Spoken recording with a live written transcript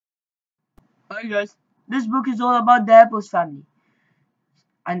Hi guys, this book is all about the Happos family,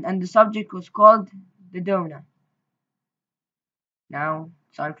 and the subject was called the donut. Now,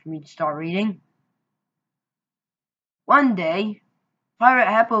 it's time for me to start reading. One day, Pirate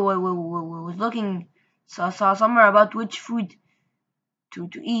Happo was looking, saw somewhere about which food to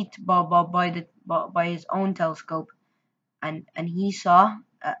eat by his own telescope, and he saw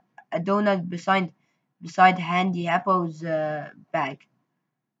a donut beside Handy Happo's bag,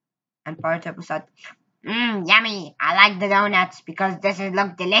 and Pirate Happo said, Yummy. I like the donuts because this is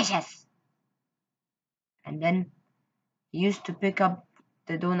look delicious. and then he used to pick up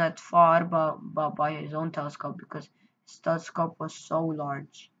the donut far by his own telescope because his telescope was so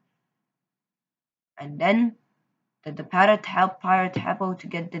large. And then the parrot helped Pirate Hippo to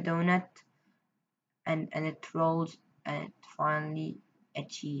get the donut, and it rolls and it finally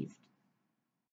achieved.